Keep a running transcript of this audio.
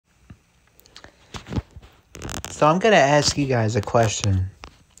So I'm going to ask you guys a question.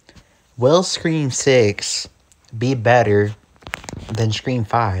 Will Scream 6 be better than Scream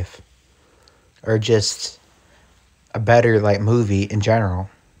 5? Or just a better like movie in general?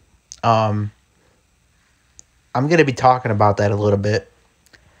 I'm going to be talking about that a little bit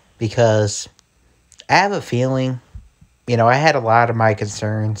because I have a feeling, I had a lot of my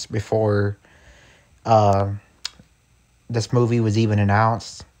concerns before this movie was even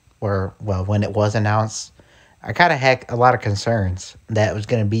announced, or, well, when it was announced. I kind of had a lot of concerns that it was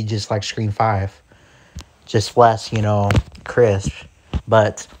going to be just like Scream 5, just less, crisp.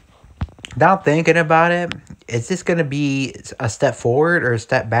 But now thinking about it, is this going to be a step forward or a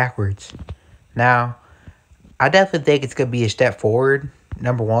step backwards? Now, I definitely think it's going to be a step forward,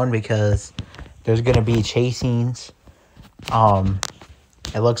 number one, because there's going to be chase scenes.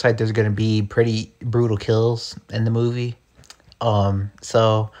 It looks like there's going to be pretty brutal kills in the movie.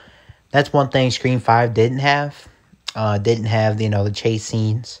 So that's one thing Scream 5 didn't have. Didn't have, the chase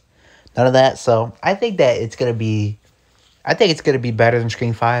scenes. None of that. So I think that it's going to be better than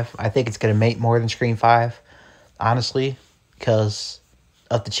Scream 5. I think it's going to make more than Scream 5, honestly, because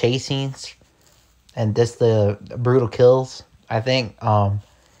of the chase scenes and just the brutal kills. I think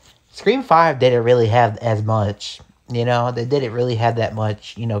Scream 5 didn't really have as much, they didn't really have that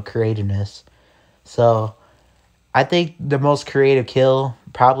much, creativeness. So I think the most creative kill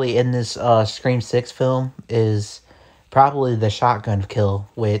probably in this Scream 6 film is probably the shotgun kill,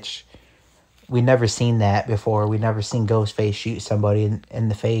 which we never seen that before. We never seen Ghostface shoot somebody in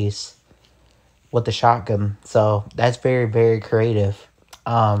the face with the shotgun. So that's very, very creative.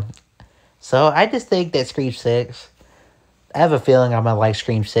 So I just think that Scream 6, I have a feeling I'm going to like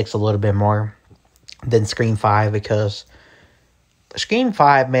Scream 6 a little bit more than Scream 5, because Scream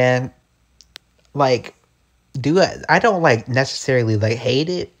 5, man, like, I don't like necessarily like hate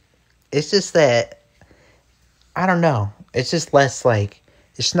it. It's just that I don't know. It's just less like,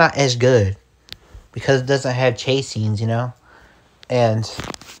 it's not as good because it doesn't have chase scenes, and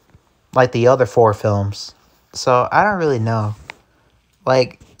like the other 4 films. So I don't really know.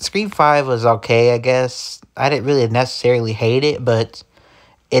 Like Scream 5 was okay, I guess. I didn't really necessarily hate it, but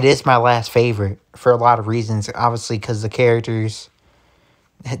it is my last favorite for a lot of reasons. Obviously, because the characters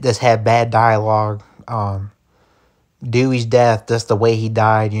just had bad dialogue. Dewey's death, just the way he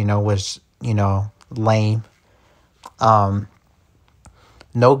died, was, lame. No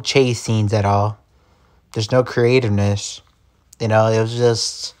chase scenes at all. There's no creativeness. It was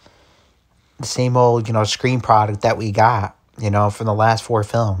just the same old, Scream product that we got, from the last 4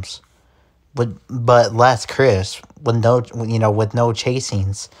 films. But less crisp, with no chase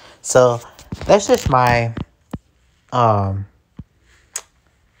scenes. So that's just my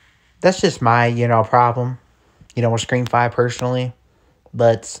problem, with Scream 5 personally.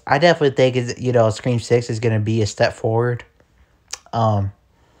 But I definitely think Scream 6 is going to be a step forward. I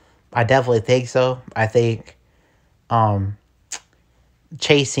definitely think so. I think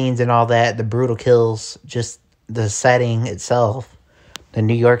chase scenes and all that, the brutal kills, just the setting itself, the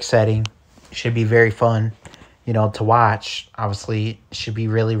New York setting, should be very fun, to watch. Obviously, it should be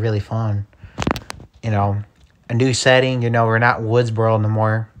really, really fun. A new setting, we're not in Woodsboro no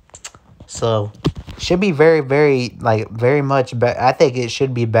more. So, should be very, very, very much better. I think it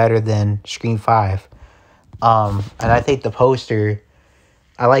should be better than Scream 5. And I think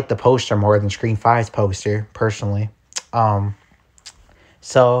I like the poster more than Scream 5's poster, personally.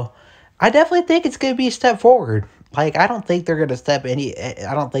 So, I definitely think it's going to be a step forward. I don't think they're going to step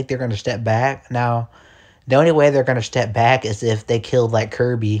back. Now, the only way they're going to step back is if they killed,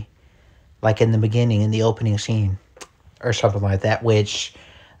 Kirby, in the beginning, in the opening scene, or something like that, which,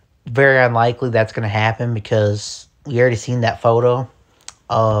 very unlikely that's going to happen, because we already seen that photo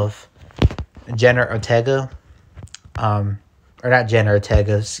of Jenna Ortega, or not Jenna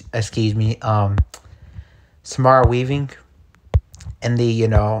Ortega, excuse me, Samara Weaving, in the,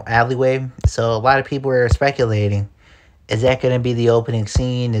 alleyway. So a lot of people are speculating, is that going to be the opening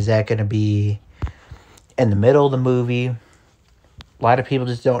scene? Is that going to be in the middle of the movie? A lot of people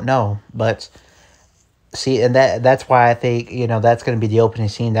just don't know. But see, and that's why I think, that's going to be the opening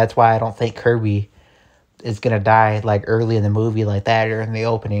scene. That's why I don't think Kirby is going to die, early in the movie like that, or in the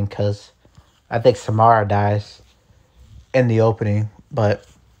opening, because I think Samara dies in the opening. But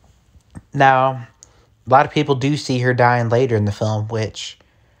now, a lot of people do see her dying later in the film, which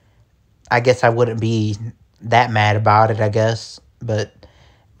I guess I wouldn't be that mad about it, I guess. But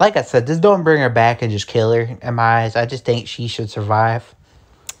like I said, just don't bring her back and just kill her, in my eyes. I just think she should survive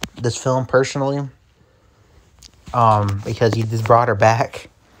this film, personally. Because you just brought her back.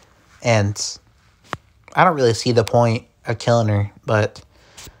 And I don't really see the point of killing her. But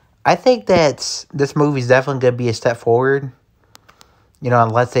I think that this movie's definitely gonna be a step forward. You know,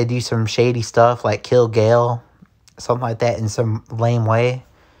 unless they do some shady stuff like kill Gale, something like that in some lame way,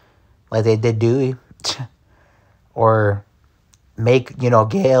 like they did Dewey, or make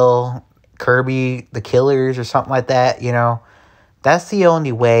Gale, Kirby the killers or something like that. That's the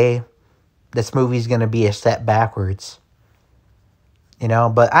only way this movie's gonna be a step backwards.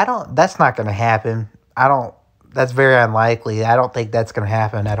 But I don't. That's not gonna happen. I don't. That's very unlikely. I don't think that's gonna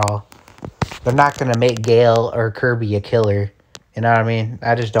happen at all. They're not gonna make Gale or Kirby a killer. You know what I mean?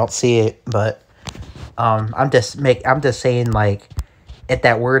 I just don't see it. But I'm just saying, like, if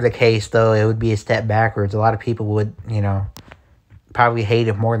that were the case, though, it would be a step backwards. A lot of people would, probably hate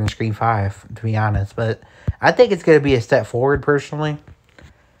it more than Scream 5, to be honest. But I think it's gonna be a step forward. Personally,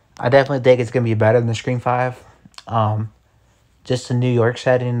 I definitely think it's gonna be better than Scream 5. Just the New York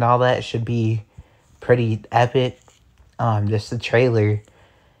setting and all that should be pretty epic. Just the trailer,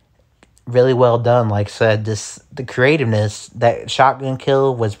 really well done. Like I said, just the creativeness, that shotgun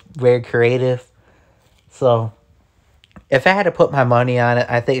kill was very creative. So, if I had to put my money on it,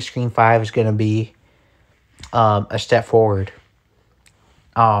 I think Scream 5 is going to be a step forward.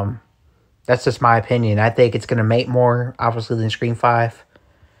 That's just my opinion. I think it's going to make more, obviously, than Scream 5.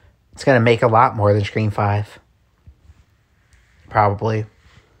 It's going to make a lot more than Scream 5. Probably.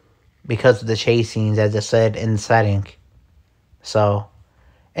 Because of the chase scenes, as I said, in the setting. So,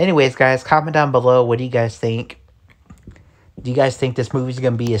 anyways, guys, comment down below. What do you guys think? Do you guys think this movie's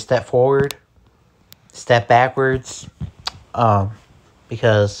going to be a step forward? Step backwards?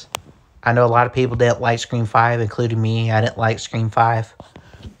 Because I know a lot of people didn't like Scream 5, including me. I didn't like Scream 5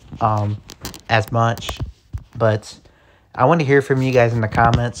 as much. But I want to hear from you guys in the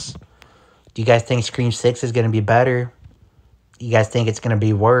comments. Do you guys think Scream 6 is going to be better? You guys think it's going to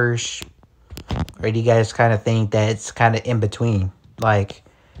be worse? Or do you guys kind of think that it's kind of in between? Like,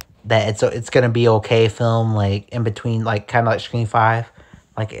 that it's going to be okay film, like, in between, like, kind of like Scream 5,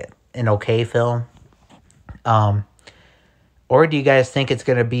 like, an okay film? Or do you guys think it's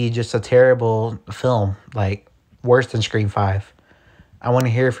going to be just a terrible film, like, worse than Scream 5? I want to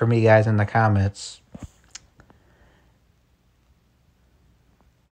hear from you guys in the comments.